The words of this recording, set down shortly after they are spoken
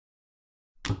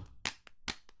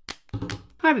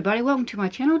Hi everybody, welcome to my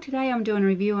channel. Today I'm doing a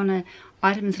review on an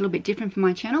item that's a little bit different from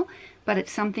my channel, but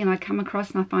it's something I come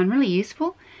across and I find really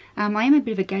useful. I am a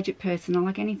bit of a gadget person. I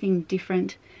like anything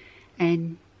different,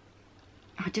 and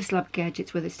I just love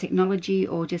gadgets, whether it's technology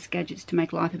or just gadgets to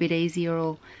make life a bit easier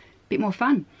or a bit more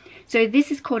fun. So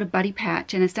this is called a buddy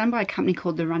pouch, and it's done by a company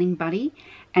called the Running Buddy,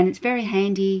 and it's very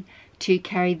handy to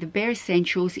carry the bare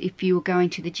essentials if you were going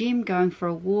to the gym, going for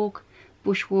a walk,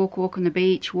 bushwalk, walk on the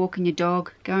beach, walking your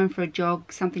dog, going for a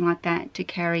jog, something like that, to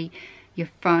carry your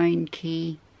phone,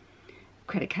 key,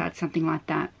 credit card, something like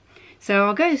that. So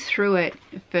I'll go through it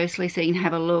firstly so you can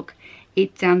have a look. The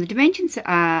dimensions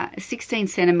are 16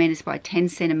 centimeters by 10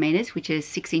 centimeters, which is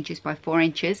 6 inches by 4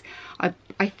 inches.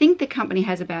 I think the company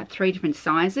has about 3 different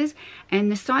sizes,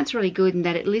 and the site's really good in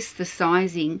that it lists the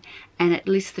sizing and it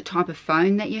lists the type of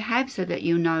phone that you have so that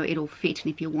you'll know it'll fit,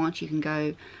 and if you want you can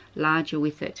go larger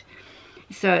with it.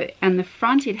 So on the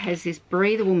front it has this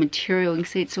breathable material. You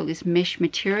can see it's all this mesh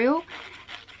material,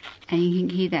 and you can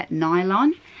hear that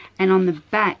nylon. And on the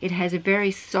back it has a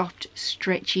very soft,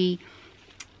 stretchy,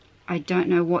 I don't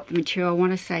know what the material, I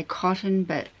want to say cotton,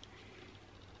 but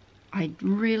I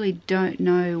really don't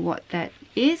know what that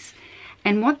is.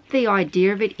 And what the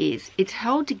idea of it is, it's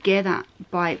held together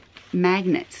by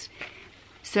magnets.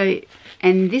 So,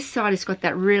 and this side has got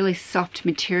that really soft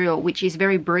material, which is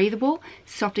very breathable,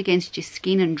 soft against your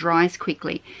skin and dries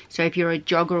quickly. So if you're a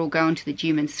jogger or going to the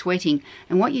gym and sweating,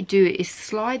 and what you do is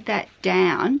slide that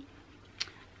down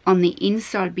on the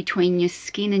inside between your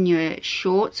skin and your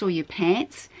shorts or your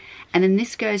pants, and then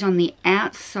this goes on the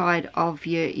outside of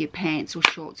your pants or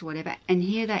shorts or whatever, and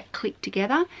hear that click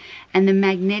together, and the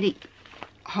magnetic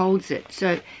holds it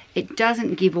so it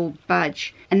doesn't give or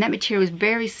budge. And that material is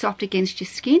very soft against your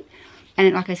skin,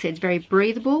 and like I said, it's very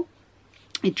breathable.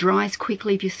 It dries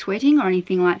quickly if you're sweating or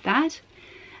anything like that.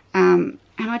 And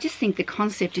I just think the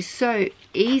concept is so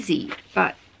easy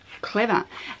but clever.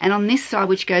 And on this side,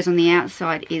 which goes on the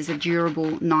outside, is a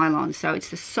durable nylon, so it's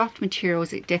the soft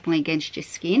materials, it definitely against your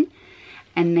skin,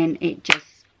 and then it just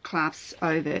clasps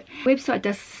over. The website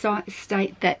does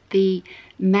state that the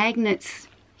magnets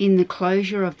in the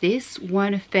closure of this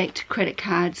won't affect credit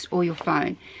cards or your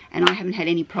phone, and I haven't had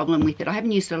any problem with it. I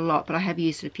haven't used it a lot, but I have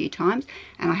used it a few times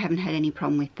and I haven't had any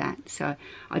problem with that. So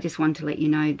I just wanted to let you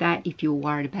know that if you're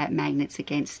worried about magnets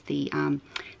against the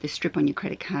strip on your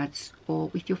credit cards or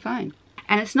with your phone.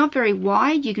 And it's not very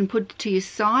wide. You can put it to your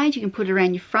side, you can put it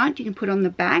around your front, you can put it on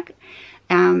the back.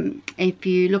 If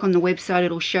you look on the website,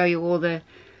 it'll show you all the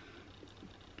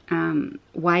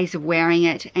ways of wearing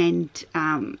it, and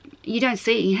you don't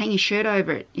see it. You hang your shirt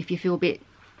over it if you feel a bit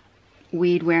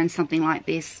weird wearing something like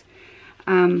this,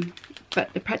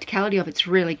 but the practicality of it's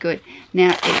really good. Now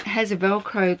it has a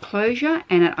Velcro closure,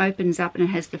 and it opens up, and it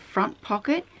has the front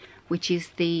pocket, which is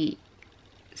the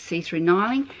see-through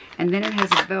nylon, and then it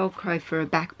has a Velcro for a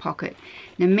back pocket.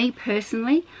 Now me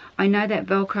personally, I know that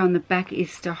Velcro on the back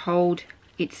is to hold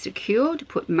it secure, to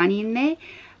put money in there,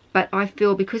 but I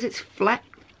feel because it's flat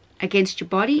against your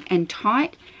body and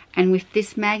tight, and with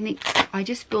this magnet, I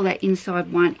just feel that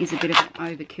inside one is a bit of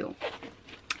an overkill.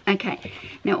 Okay,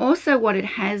 now also what it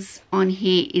has on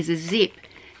here is a zip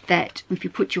that if you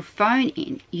put your phone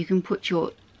in, you can put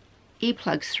your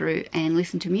earplugs through and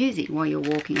listen to music while you're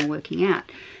walking or working out.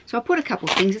 So I'll put a couple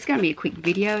of things. It's going to be a quick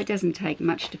video. It doesn't take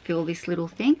much to fill this little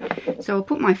thing. So I'll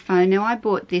put my phone. Now I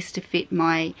bought this to fit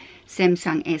my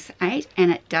Samsung S8,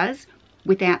 and it does,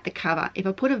 without the cover. If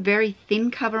I put a very thin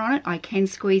cover on it, I can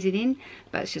squeeze it in,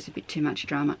 but it's just a bit too much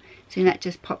drama. So that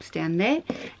just pops down there,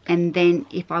 and then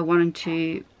if I wanted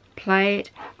to play it,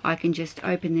 I can just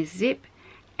open this zip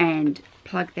and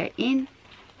plug that in,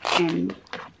 and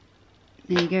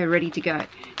there you go, ready to go.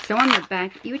 So on the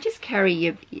back, you would just carry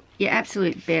your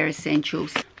absolute bare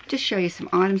essentials. Just show you some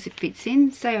items it fits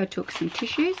in. Say I took some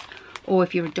tissues, or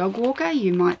if you're a dog walker,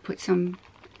 you might put some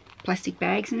plastic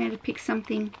bags in there to pick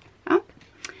something up.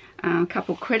 A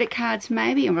couple credit cards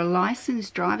maybe, or a license,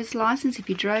 driver's license if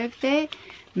you drove there.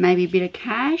 Maybe a bit of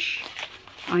cash.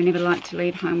 I never like to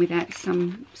leave home without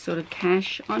some sort of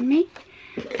cash on me.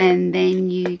 And then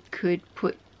you could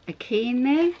put a key in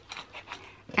there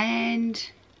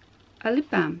and a lip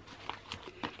balm,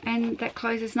 and that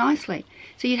closes nicely.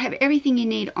 So you'd have everything you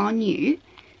need on you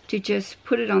to just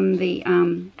put it on the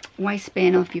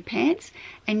waistband of your pants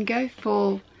and go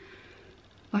for,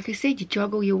 like I said, your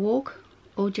jog or your walk,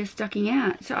 or just ducking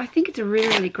out. So I think it's a really,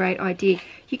 really great idea.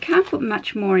 You can't put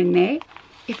much more in there.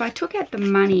 If I took out the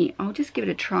money, I'll just give it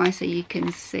a try so you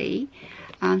can see.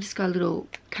 Just got a little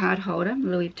card holder,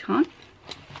 Louis Vuitton.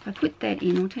 If I put that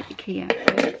in, I'll take the key out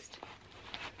first.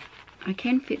 I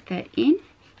can fit that in,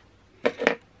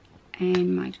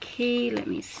 And my key, let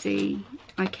me see.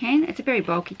 I can. It's a very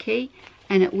bulky key,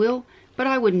 and it will, but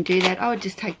I wouldn't do that. I would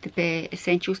just take the bare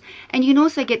essentials. And you can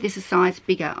also get this a size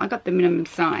bigger. I got the minimum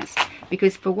size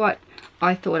because for what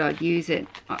I thought I'd use it,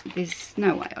 there's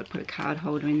no way I'd put a card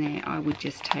holder in there. I would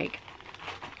just take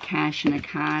cash and a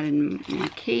card and my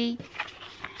key,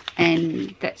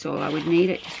 and that's all I would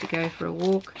need it, just to go for a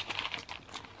walk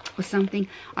or something.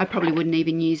 I probably wouldn't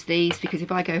even use these, because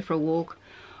if I go for a walk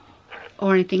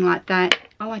or anything like that,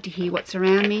 I like to hear what's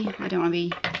around me. I don't want to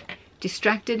be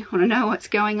distracted. I want to know what's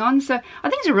going on. So I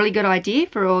think it's a really good idea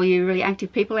for all you really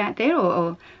active people out there,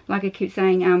 or like I keep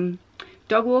saying,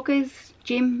 dog walkers,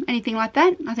 gym, anything like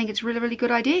that. I think it's a really good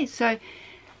idea. So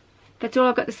that's all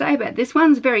I've got to say about this.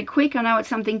 One's very quick. I know it's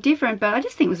something different, but I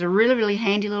just think it was a really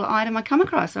handy little item I come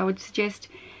across. I would suggest,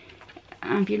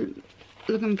 if you're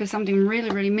looking for something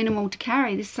really minimal to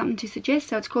carry, this is something to suggest.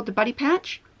 So it's called the Buddy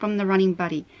Pouch from the Running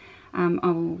Buddy. I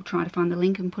will try to find the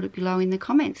link and put it below in the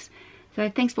comments. So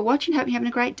thanks for watching. Hope you're having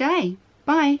a great day.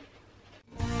 Bye.